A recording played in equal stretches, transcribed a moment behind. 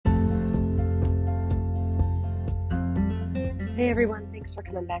Hey everyone, thanks for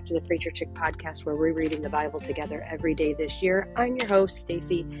coming back to the Preacher Chick podcast where we're reading the Bible together every day this year. I'm your host,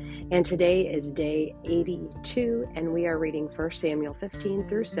 Stacy, and today is day 82, and we are reading 1 Samuel 15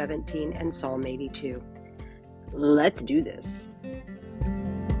 through 17 and Psalm 82. Let's do this.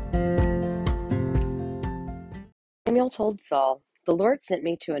 Samuel told Saul, "The Lord sent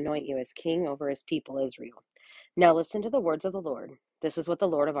me to anoint you as king over his people Israel. Now listen to the words of the Lord. This is what the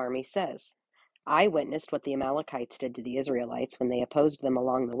Lord of armies says. I witnessed what the Amalekites did to the Israelites when they opposed them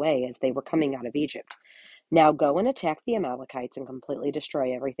along the way as they were coming out of Egypt. Now go and attack the Amalekites and completely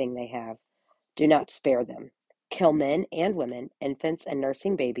destroy everything they have. Do not spare them. Kill men and women, infants and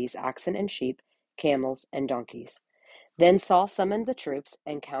nursing babies, oxen and sheep, camels and donkeys." Then Saul summoned the troops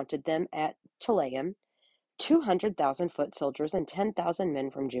and counted them at Telaim, 200,000 foot soldiers and 10,000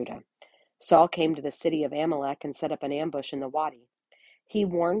 men from Judah. Saul came to the city of Amalek and set up an ambush in the wadi. He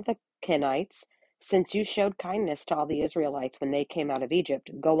warned the Kenites, "Since you showed kindness to all the Israelites when they came out of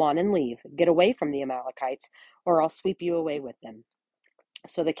Egypt, go on and leave. Get away from the Amalekites, or I'll sweep you away with them."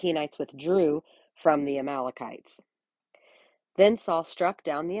 So the Kenites withdrew from the Amalekites. Then Saul struck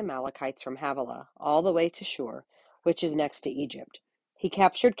down the Amalekites from Havilah all the way to Shur, which is next to Egypt. He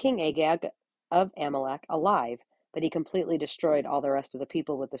captured King Agag of Amalek alive, but he completely destroyed all the rest of the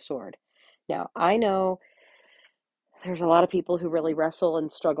people with the sword. Now, I know there's a lot of people who really wrestle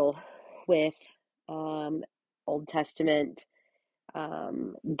and struggle with Old Testament,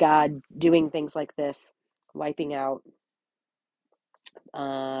 God doing things like this, wiping out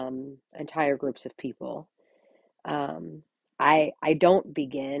entire groups of people. I don't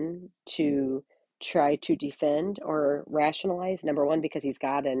begin to try to defend or rationalize. Number one, because he's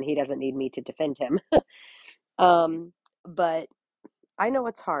God and he doesn't need me to defend him. But I know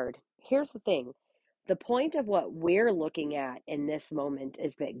it's hard. Here's the thing. The point of what we're looking at in this moment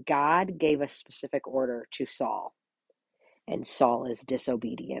is that God gave a specific order to Saul, and Saul is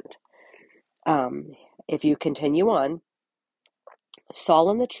disobedient. If you continue on,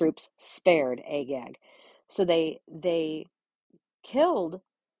 Saul and the troops spared Agag. So they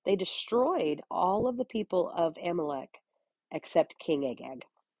destroyed all of the people of Amalek except King Agag.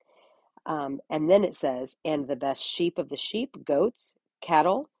 And then it says, "And the best sheep of the sheep, goats,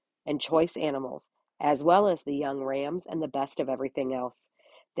 cattle, and choice animals, as well as the young rams and the best of everything else.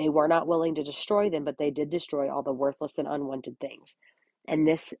 They were not willing to destroy them, but they did destroy all the worthless and unwanted things." And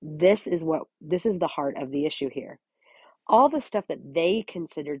this is the heart of the issue here. All the stuff that they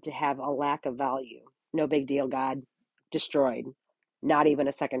considered to have a lack of value, no big deal, God, destroyed, not even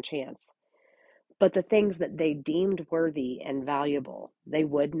a second chance. But the things that they deemed worthy and valuable, they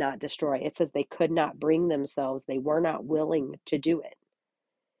would not destroy. It says they could not bring themselves, they were not willing to do it.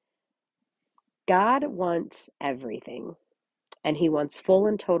 God wants everything, and he wants full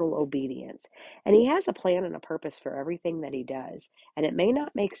and total obedience. And he has a plan and a purpose for everything that he does. And it may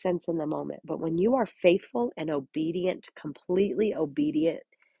not make sense in the moment, but when you are faithful and obedient, completely obedient,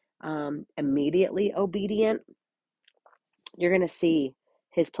 immediately obedient, you're going to see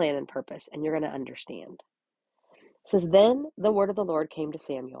his plan and purpose, and you're going to understand. It says, "Then the word of the Lord came to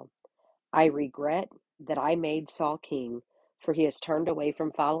Samuel. I regret that I made Saul king, for he has turned away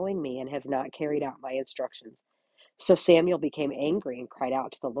from following me and has not carried out my instructions." So Samuel became angry and cried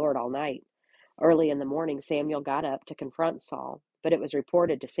out to the Lord all night. Early in the morning, Samuel got up to confront Saul, but it was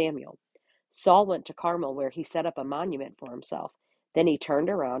reported to Samuel. Saul went to Carmel, where he set up a monument for himself. Then he turned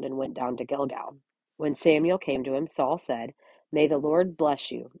around and went down to Gilgal. When Samuel came to him, Saul said, "May the Lord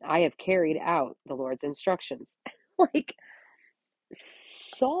bless you. I have carried out the Lord's instructions." Like,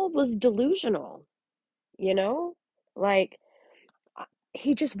 Saul was delusional, you know? Like,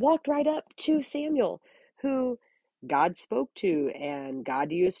 he just walked right up to Samuel, who God spoke to and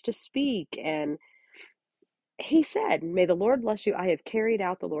God used to speak. And he said, "May the Lord bless you. I have carried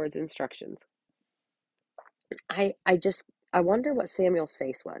out the Lord's instructions." I wonder what Samuel's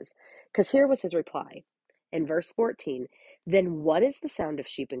face was, because here was his reply in verse 14. "Then what is the sound of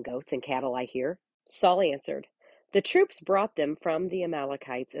sheep and goats and cattle I hear?" Saul answered, "The troops brought them from the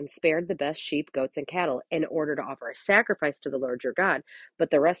Amalekites and spared the best sheep, goats, and cattle in order to offer a sacrifice to the Lord your God,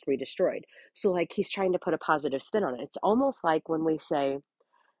 but the rest we destroyed." So, like, he's trying to put a positive spin on it. It's almost like when we say,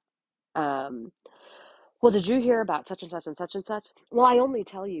 um, "Well, did you hear about such and such and such and such?" "Well, I only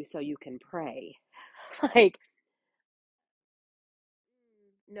tell you so you can pray." Like,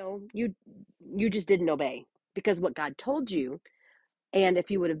 no, you just didn't obey, because what God told you, and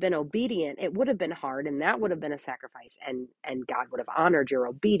if you would have been obedient, it would have been hard, and that would have been a sacrifice, and God would have honored your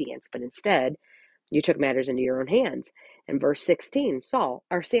obedience. But instead, you took matters into your own hands. In verse 16,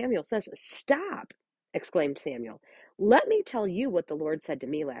 Samuel says, "Stop," exclaimed Samuel. "Let me tell you what the Lord said to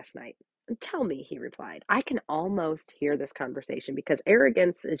me last night." Tell me, he replied. I can almost hear this conversation because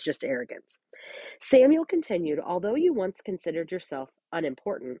arrogance is just arrogance. Samuel continued, although you once considered yourself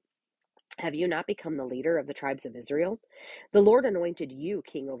unimportant, have you not become the leader of the tribes of Israel? The Lord anointed you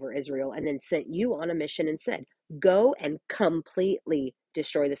king over Israel and then sent you on a mission and said, go and completely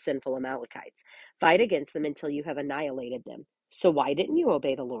destroy the sinful Amalekites. Fight against them until you have annihilated them. So why didn't you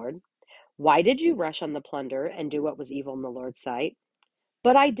obey the Lord? Why did you rush on the plunder and do what was evil in the Lord's sight?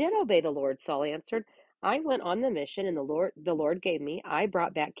 But I did obey the Lord, Saul answered. I went on the mission and the Lord gave me. I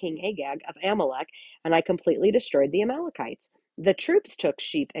brought back King Agag of Amalek and I completely destroyed the Amalekites. The troops took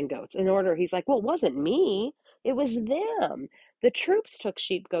sheep and goats in order. He's like, well, it wasn't me. It was them. The troops took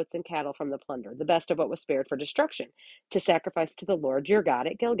sheep, goats, and cattle from the plunder, the best of what was spared for destruction, to sacrifice to the Lord your God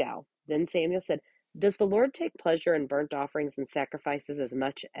at Gilgal. Then Samuel said, does the Lord take pleasure in burnt offerings and sacrifices as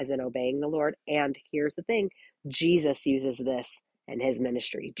much as in obeying the Lord? And here's the thing, Jesus uses this and his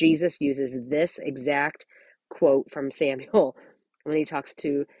ministry. Jesus uses this exact quote from Samuel when he talks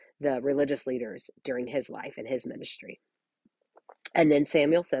to the religious leaders during his life and his ministry. And then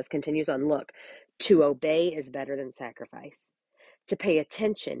Samuel says, continues on, look, to obey is better than sacrifice. To pay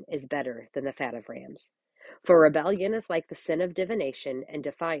attention is better than the fat of rams. For rebellion is like the sin of divination, and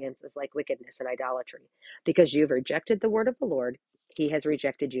defiance is like wickedness and idolatry. Because you've rejected the word of the Lord, he has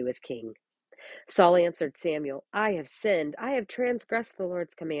rejected you as king. Saul answered Samuel, I have sinned. I have transgressed the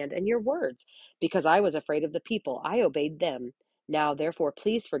Lord's command and your words. Because I was afraid of the people, I obeyed them. Now, therefore,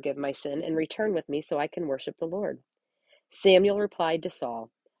 please forgive my sin and return with me so I can worship the Lord. Samuel replied to Saul,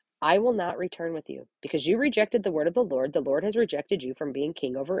 I will not return with you. Because you rejected the word of the Lord has rejected you from being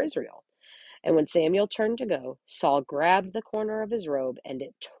king over Israel. And when Samuel turned to go, Saul grabbed the corner of his robe and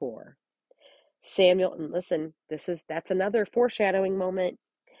it tore. Samuel, and listen, that's another foreshadowing moment.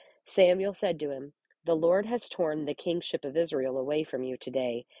 Samuel said to him, the Lord has torn the kingship of Israel away from you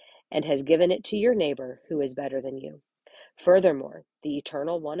today and has given it to your neighbor who is better than you. Furthermore, the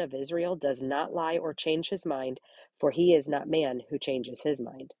Eternal One of Israel does not lie or change his mind, for he is not man who changes his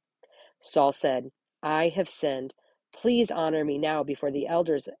mind. Saul said, I have sinned. Please honor me now before the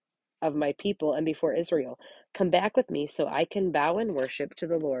elders of my people and before Israel. Come back with me so I can bow and worship to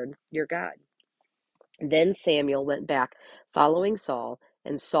the Lord your God. Then Samuel went back, following Saul,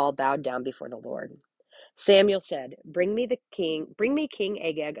 and Saul bowed down before the Lord. Samuel said, bring me King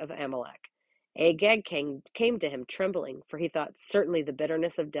Agag of Amalek. Agag came to him trembling, for he thought, certainly the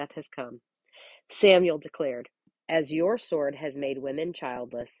bitterness of death has come. Samuel declared, as your sword has made women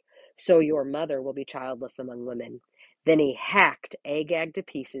childless, so your mother will be childless among women. Then he hacked Agag to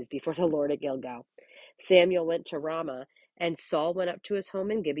pieces before the Lord at Gilgal. Samuel went to Ramah, and Saul went up to his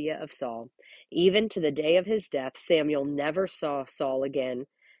home in Gibeah of Saul. Even to the day of his death, Samuel never saw Saul again.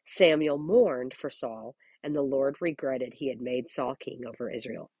 Samuel mourned for Saul, and the Lord regretted he had made Saul king over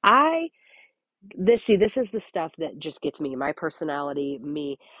Israel. This is the stuff that just gets me, my personality,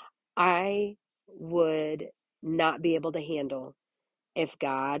 me. I would not be able to handle if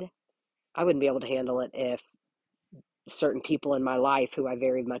God, I wouldn't be able to handle it if certain people in my life who I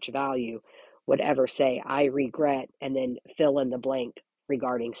very much value would ever say, I regret, and then fill in the blank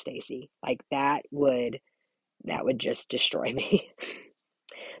regarding Stacy. Like that would just destroy me.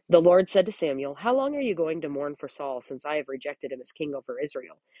 The Lord said to Samuel, how long are you going to mourn for Saul, since I have rejected him as king over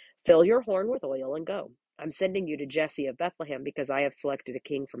Israel? Fill your horn with oil and go. I'm sending you to Jesse of Bethlehem because I have selected a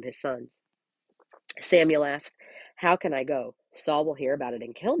king from his sons. Samuel asked, how can I go? Saul will hear about it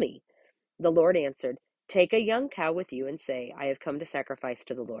and kill me. The Lord answered, take a young cow with you and say, I have come to sacrifice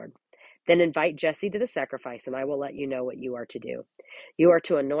to the Lord. Then invite Jesse to the sacrifice, and I will let you know what you are to do. You are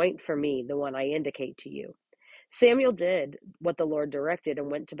to anoint for me the one I indicate to you. Samuel did what the Lord directed and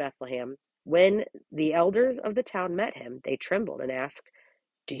went to Bethlehem. When the elders of the town met him, they trembled and asked,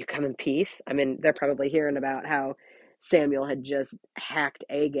 do you come in peace? I mean, they're probably hearing about how Samuel had just hacked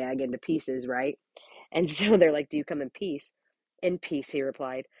Agag into pieces, right? And so they're like, do you come in peace? In peace, he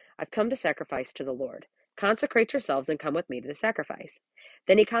replied. I've come to sacrifice to the Lord. Consecrate yourselves and come with me to the sacrifice.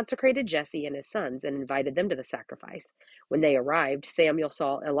 Then he consecrated Jesse and his sons and invited them to the sacrifice. When they arrived, Samuel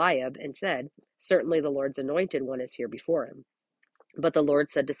saw Eliab and said, certainly the Lord's anointed one is here before him. But the Lord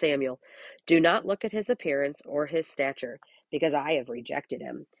said to Samuel, do not look at his appearance or his stature, because I have rejected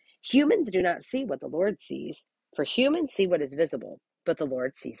him. Humans do not see what the Lord sees, for humans see what is visible, but the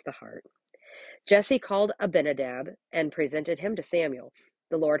Lord sees the heart. Jesse called Abinadab and presented him to Samuel.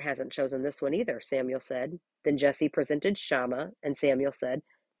 The Lord hasn't chosen this one either, Samuel said. Then Jesse presented Shammah, and Samuel said,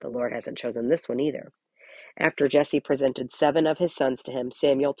 the Lord hasn't chosen this one either. After Jesse presented 7 of his sons to him,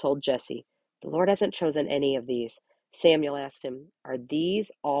 Samuel told Jesse, the Lord hasn't chosen any of these. Samuel asked him, are these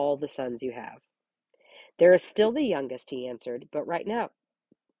all the sons you have? There is still the youngest, he answered, but right now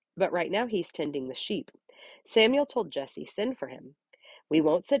but right now he's tending the sheep. Samuel told Jesse, "Send for him. We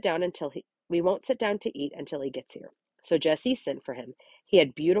won't sit down to eat until he gets here." So Jesse sent for him. He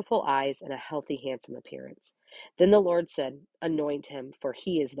had beautiful eyes and a healthy, handsome appearance. Then the Lord said, "Anoint him, for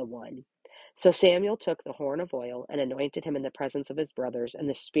he is the one." So Samuel took the horn of oil and anointed him in the presence of his brothers, and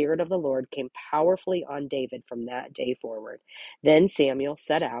the Spirit of the Lord came powerfully on David from that day forward. Then Samuel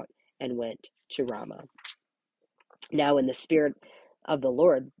set out and went to Ramah. Now in the spirit of the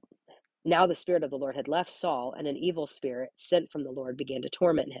Lord Now the Spirit of the Lord had left Saul, and an evil spirit sent from the Lord began to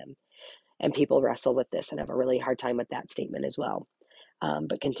torment him. And people wrestle with this and have a really hard time with that statement as well.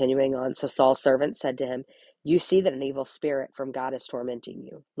 But continuing on, so Saul's servant said to him, "You see that an evil spirit from God is tormenting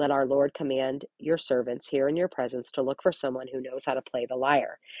you. Let our Lord command your servants here in your presence to look for someone who knows how to play the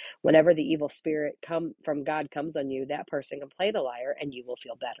lyre. Whenever the evil spirit from God comes on you, that person can play the lyre and you will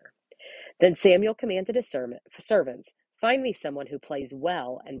feel better." Then Samuel commanded his servants, "Find me someone who plays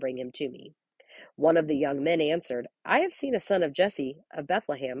well and bring him to me." One of the young men answered, "I have seen a son of Jesse of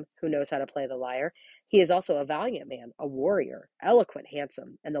Bethlehem who knows how to play the lyre. He is also a valiant man, a warrior, eloquent,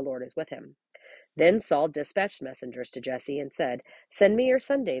 handsome, and the Lord is with him." Then Saul dispatched messengers to Jesse and said, "Send me your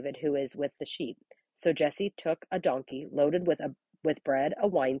son David, who is with the sheep." So Jesse took a donkey loaded with bread, a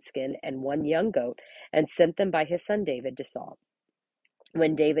wineskin, and one young goat, and sent them by his son David to Saul.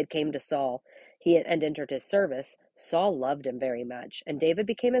 When David came to Saul, and entered his service, Saul loved him very much, and David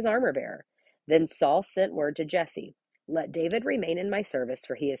became his armor bearer. Then Saul sent word to Jesse, "Let David remain in my service,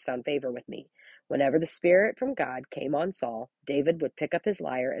 for he has found favor with me." Whenever the Spirit from God came on Saul, David would pick up his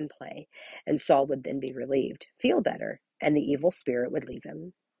lyre and play, and Saul would then be relieved, feel better, and the evil spirit would leave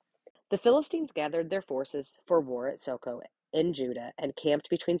him. The Philistines gathered their forces for war at Soko in Judah and camped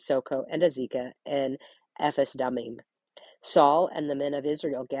between Soko and Azekah and Ephes Dammim. Saul and the men of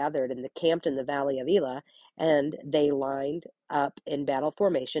Israel gathered and camped in the valley of Elah, and they lined up in battle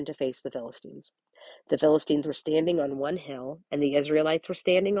formation to face the Philistines. The Philistines were standing on one hill, and the Israelites were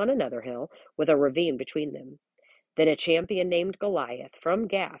standing on another hill, with a ravine between them. Then a champion named Goliath from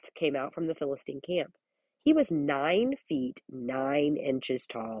Gath came out from the Philistine camp. He was 9 feet 9 inches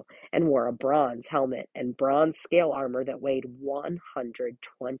tall and wore a bronze helmet and bronze scale armor that weighed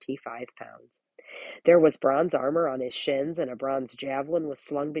 125 pounds. There was bronze armor on his shins, and a bronze javelin was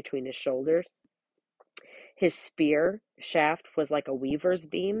slung between his shoulders. His spear shaft was like a weaver's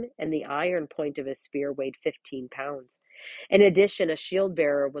beam, and the iron point of his spear weighed 15 pounds. In addition, a shield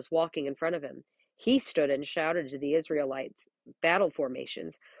bearer was walking in front of him. He stood and shouted to the Israelites' battle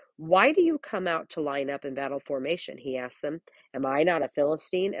formations. "Why do you come out to line up in battle formation?" he asked them. "Am I not a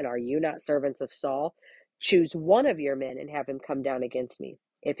Philistine, and are you not servants of Saul? Choose one of your men and have him come down against me.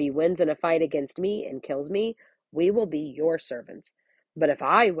 If he wins in a fight against me and kills me, we will be your servants. But if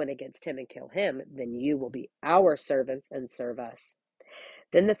I win against him and kill him, then you will be our servants and serve us."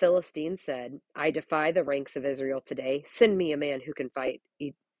 Then the Philistines said, "I defy the ranks of Israel today. Send me a man who can fight,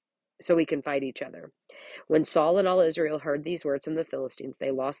 so we can fight each other." When Saul and all Israel heard these words from the Philistines,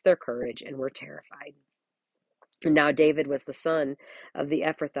 they lost their courage and were terrified. And now David was the son of the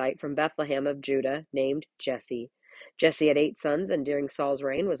Ephrathite from Bethlehem of Judah, named Jesse. Jesse had 8 sons, and during Saul's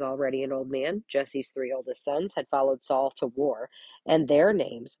reign was already an old man. Jesse's 3 oldest sons had followed Saul to war, and their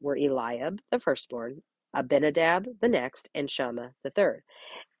names were Eliab, the firstborn, Abinadab, the next, and Shammah, the third.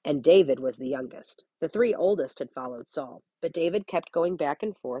 And David was the youngest. The 3 oldest had followed Saul, but David kept going back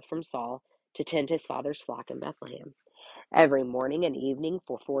and forth from Saul to tend his father's flock in Bethlehem. Every morning and evening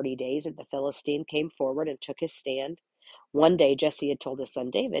for 40 days, the Philistine came forward and took his stand. One day Jesse had told his son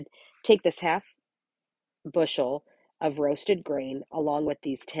David, "Take this half bushel of roasted grain along with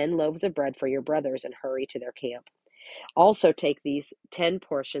these 10 loaves of bread for your brothers and hurry to their camp. Also take these 10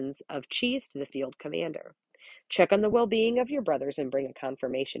 portions of cheese to the field commander. Check on the well-being of your brothers and bring a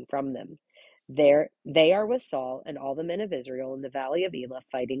confirmation from them. They are with Saul and all the men of Israel in the valley of Elah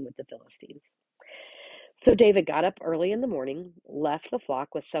fighting with the Philistines." So David got up early in the morning, left the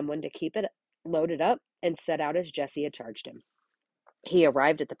flock with someone to keep it loaded up, and set out as Jesse had charged him. He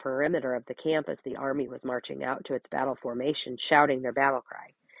arrived at the perimeter of the camp as the army was marching out to its battle formation, shouting their battle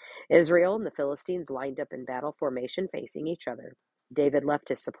cry. Israel and the Philistines lined up in battle formation facing each other. David left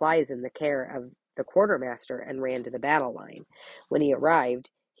his supplies in the care of the quartermaster and ran to the battle line. When he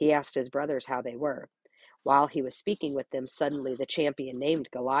arrived, he asked his brothers how they were. While he was speaking with them, suddenly the champion named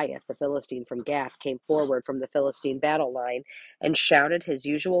Goliath, the Philistine from Gath, came forward from the Philistine battle line and shouted his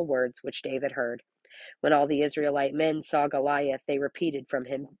usual words, which David heard. When all the Israelite men saw Goliath, they retreated from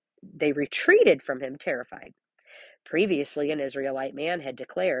him terrified. Previously, an Israelite man had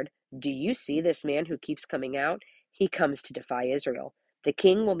declared, "Do you see this man who keeps coming out? He comes to defy Israel." The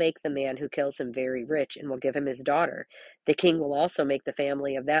king will make the man who kills him very rich and will give him his daughter. The king will also make the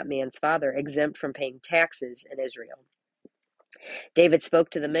family of that man's father exempt from paying taxes in Israel. David spoke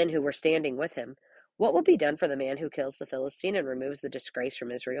to the men who were standing with him. What will be done for the man who kills the Philistine and removes the disgrace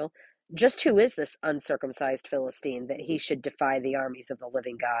from Israel? Just who is this uncircumcised Philistine that he should defy the armies of the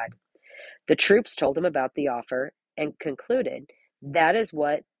living God? The troops told him about the offer and concluded, that is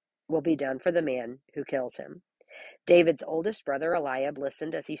what will be done for the man who kills him. David's oldest brother Eliab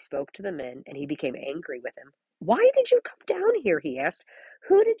listened as he spoke to the men, and he became angry with him. Why did you come down here? He asked.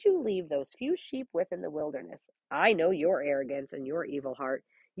 Who did you leave those few sheep with in the wilderness? I know your arrogance and your evil heart.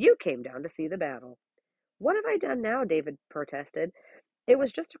 You came down to see the battle. What have I done now? David protested. It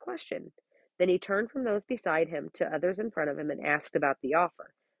was just a question. Then he turned from those beside him to others in front of him and asked about the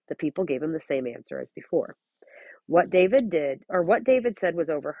offer. The people gave him the same answer as before. What David said was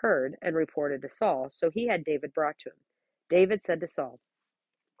overheard and reported to Saul, so he had David brought to him. David said to Saul,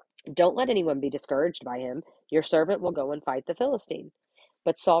 don't let anyone be discouraged by him. Your servant will go and fight the Philistine.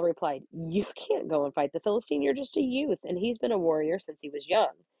 But Saul replied, you can't go and fight the Philistine. You're just a youth, and he's been a warrior since he was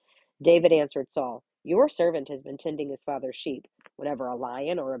young. David answered Saul, your servant has been tending his father's sheep. Whenever a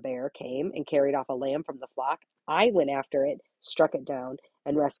lion or a bear came and carried off a lamb from the flock, I went after it, struck it down,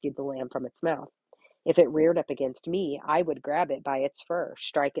 and rescued the lamb from its mouth. If it reared up against me, I would grab it by its fur,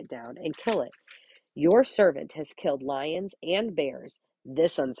 strike it down, and kill it. Your servant has killed lions and bears.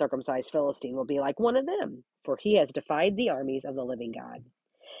 This uncircumcised Philistine will be like one of them, for he has defied the armies of the living God.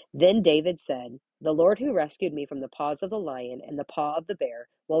 Then David said, the Lord who rescued me from the paws of the lion and the paw of the bear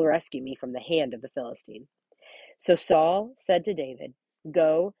will rescue me from the hand of the Philistine. So Saul said to David,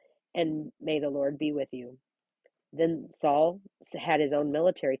 go, and may the Lord be with you. Then Saul had his own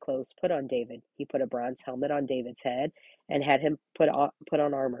military clothes put on David. He put a bronze helmet on David's head and had him put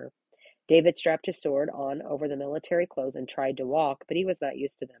on armor. David strapped his sword on over the military clothes and tried to walk, but he was not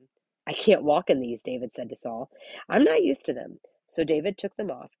used to them. I can't walk in these, David said to Saul. I'm not used to them. So David took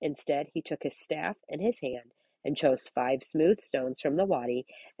them off. Instead, he took his staff in his hand and chose 5 smooth stones from the wadi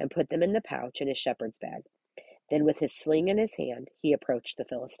and put them in the pouch in his shepherd's bag. Then, with his sling in his hand, he approached the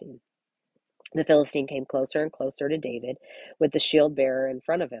Philistine. The Philistine came closer and closer to David, with the shield bearer in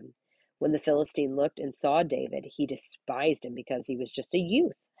front of him. When the Philistine looked and saw David, he despised him because he was just a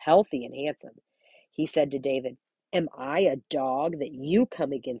youth, healthy and handsome. He said to David, am I a dog that you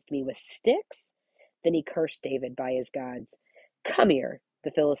come against me with sticks? Then he cursed David by his gods. Come here,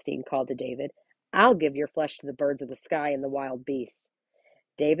 the Philistine called to David. I'll give your flesh to the birds of the sky and the wild beasts.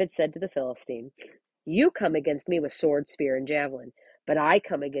 David said to the Philistine, you come against me with sword, spear, and javelin, but I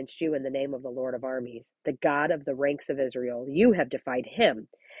come against you in the name of the Lord of armies, the God of the ranks of Israel. You have defied him.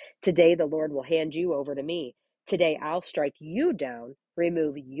 Today the Lord will hand you over to me. Today I'll strike you down,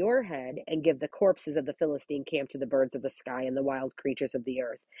 remove your head, and give the corpses of the Philistine camp to the birds of the sky and the wild creatures of the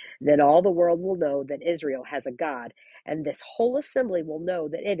earth. Then all the world will know that Israel has a God, and this whole assembly will know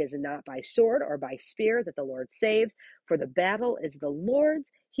that it is not by sword or by spear that the Lord saves, for the battle is the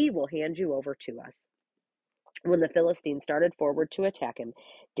Lord's. He will hand you over to us. When the Philistine started forward to attack him,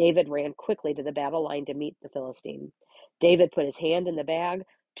 David ran quickly to the battle line to meet the Philistine. David put his hand in the bag,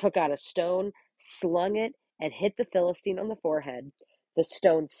 took out a stone, slung it, and hit the Philistine on the forehead. The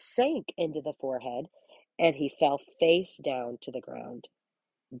stone sank into the forehead, and he fell face down to the ground.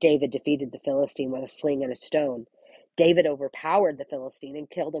 David defeated the Philistine with a sling and a stone. David overpowered the Philistine and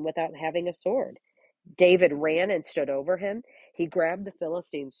killed him without having a sword. David ran and stood over him. He grabbed the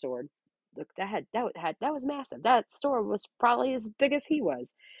Philistine's sword. Look, that was massive. That sword was probably as big as he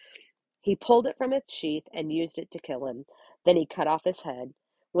was. He pulled it from its sheath and used it to kill him. Then he cut off his head.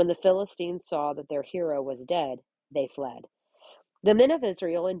 When the Philistines saw that their hero was dead, they fled. The men of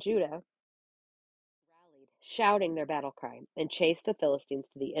Israel and Judah rallied, shouting their battle cry, and chased the Philistines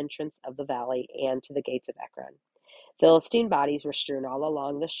to the entrance of the valley and to the gates of Ekron. Philistine bodies were strewn all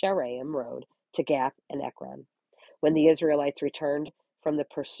along the Sharaim road to Gath and Ekron. When the Israelites returned from the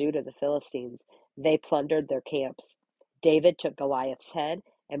pursuit of the Philistines, they plundered their camps. David took Goliath's head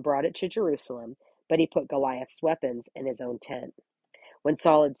and brought it to Jerusalem, but he put Goliath's weapons in his own tent. When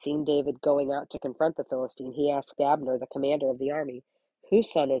Saul had seen David going out to confront the Philistine, he asked Abner, the commander of the army,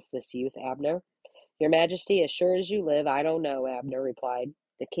 whose son is this youth, Abner? Your Majesty, as sure as you live, I don't know, Abner replied.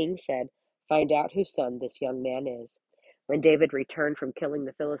 The king said, find out whose son this young man is. When David returned from killing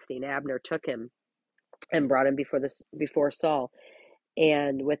the Philistine, Abner took him and brought him before Saul.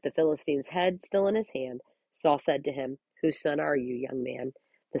 And with the Philistine's head still in his hand, Saul said to him, whose son are you, young man?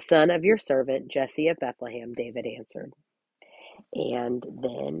 The son of your servant Jesse of Bethlehem, David answered. And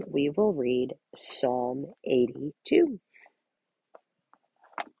then we will read Psalm 82.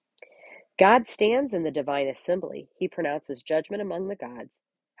 God stands in the divine assembly. He pronounces judgment among the gods.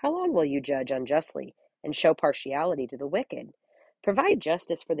 How long will you judge unjustly and show partiality to the wicked? Provide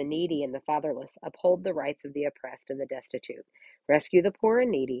justice for the needy and the fatherless. Uphold the rights of the oppressed and the destitute. Rescue the poor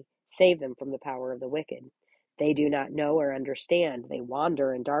and needy. Save them from the power of the wicked. They do not know or understand. They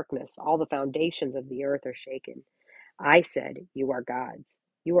wander in darkness. All the foundations of the earth are shaken. I said, You are gods.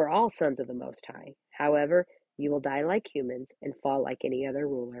 You are all sons of the Most High. However, you will die like humans and fall like any other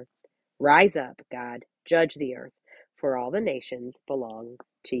ruler. Rise up, God, judge the earth, for all the nations belong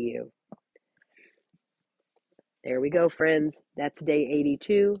to you. There we go, friends. That's day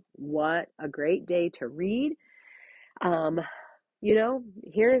 82. What a great day to read.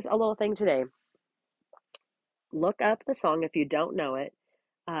 Here's a little thing today. Look up the song if you don't know it.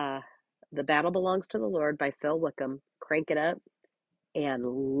 The Battle Belongs to the Lord by Phil Wickham. Crank it up and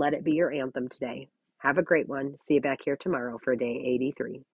let it be your anthem today. Have a great one. See you back here tomorrow for day 83.